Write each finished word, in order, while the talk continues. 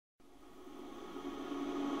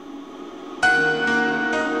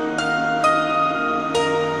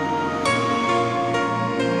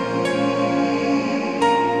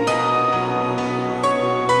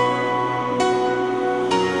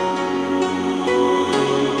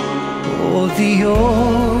The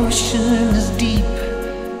ocean is deep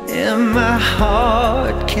and my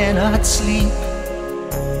heart cannot sleep,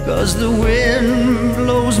 'cause the wind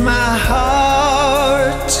blows my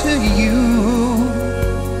heart to you,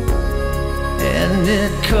 and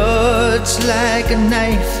it cuts like a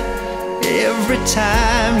knife every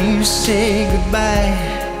time you say goodbye.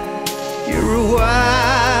 You're a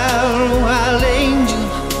wild, wild angel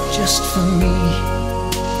just for me,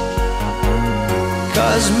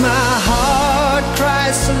 'cause my heart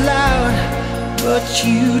cries so loud, but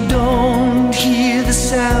you don't hear the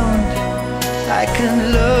sound. I can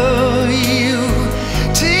love you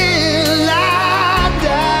till I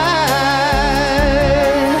die.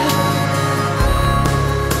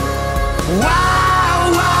 Wild,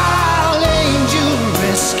 wild angel,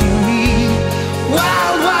 rescue me.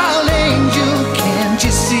 Wild, wild angel, can't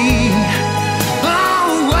you see? Oh,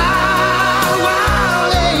 wild,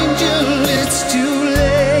 wild angel, it's too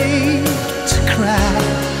late to cry.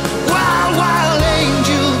 Wild, wild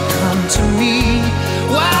angel, come to me.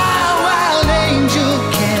 Wild, wild angel,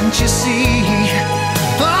 can't you see?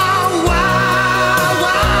 Oh, wild,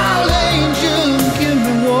 wild angel, give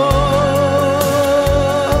me one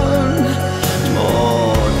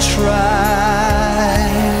more try.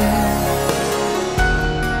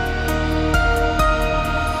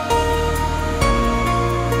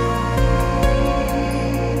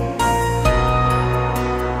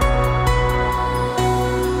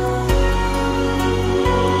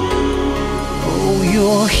 Oh,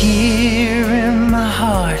 you're here in my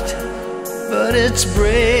heart, but it's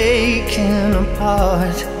breaking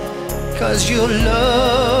apart, 'cause your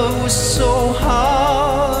love was so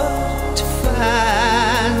hard to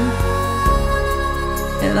find.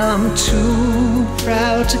 And I'm too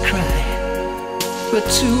proud to cry, but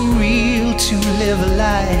too real to live a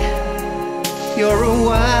lie. You're a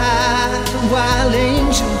wild, wild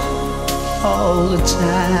angel all the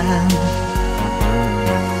time,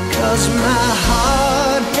 'cause my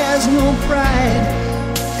heart has no pride,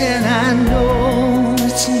 and I know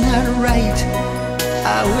it's not right.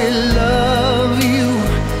 I will love you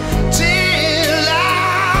till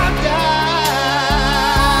I die.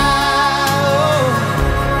 Oh,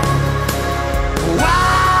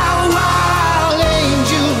 wild, wild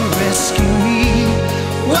angel, rescue me.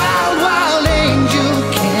 Wild, wild angel,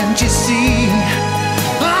 can't you see?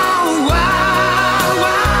 Oh, wild,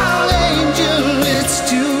 wild angel, it's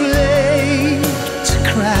too late to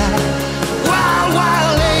cry. Wild,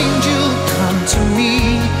 wild angel, come to me.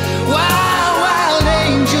 Wild, wild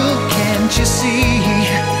angel, can't you see?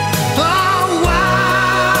 Oh,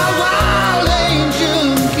 wild, wild angel,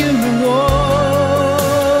 give me one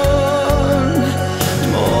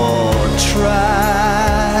more try.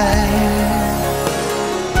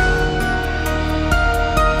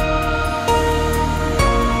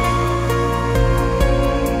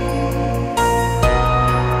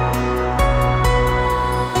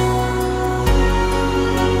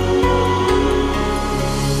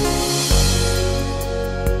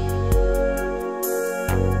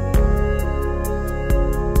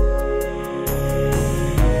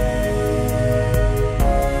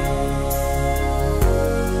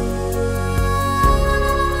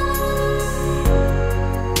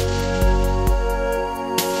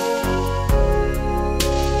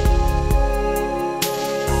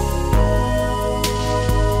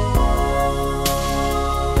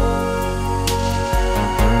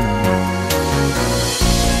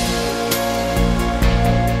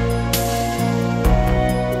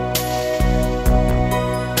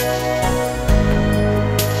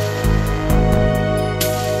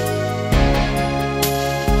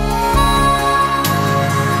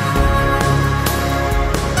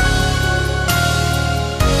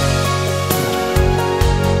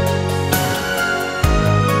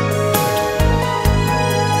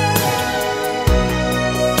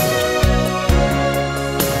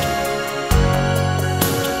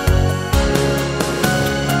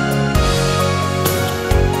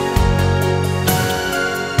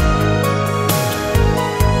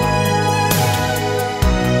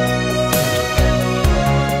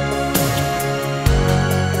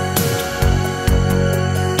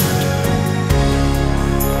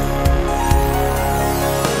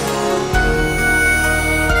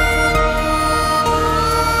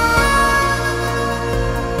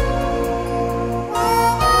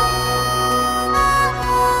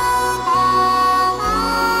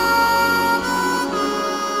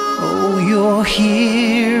 You're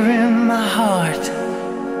here in my heart,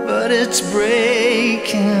 but it's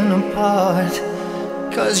breaking apart,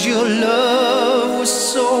 'cause your love was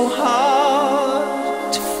so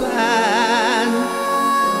hard to find.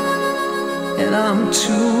 and I'm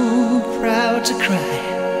too proud to cry,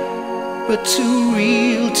 but too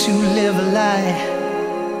real to live a lie.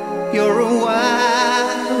 You're a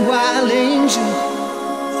wild, wild angel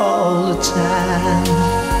all the time.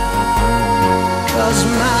 'Cause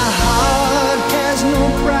my heart has no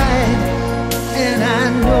pride, and I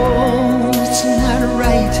know it's not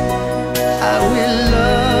right. I will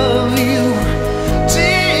love you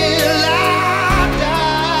till I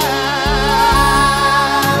die.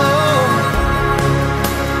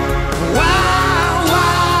 Wild,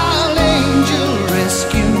 wild angel,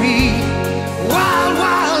 rescue me. Wild,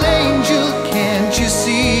 wild angel, can't you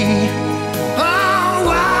see? Oh,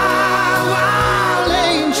 wild, wild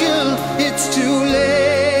angel, it's too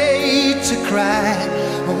late to cry.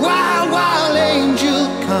 Wild, wild angel,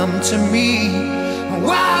 come to me.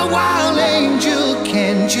 Wild, wild angel,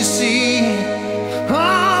 can't you see?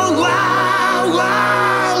 Oh, wild,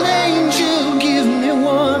 wild angel, give me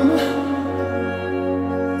one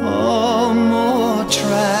more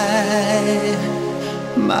try,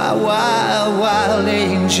 my wild, wild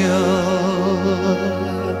angel.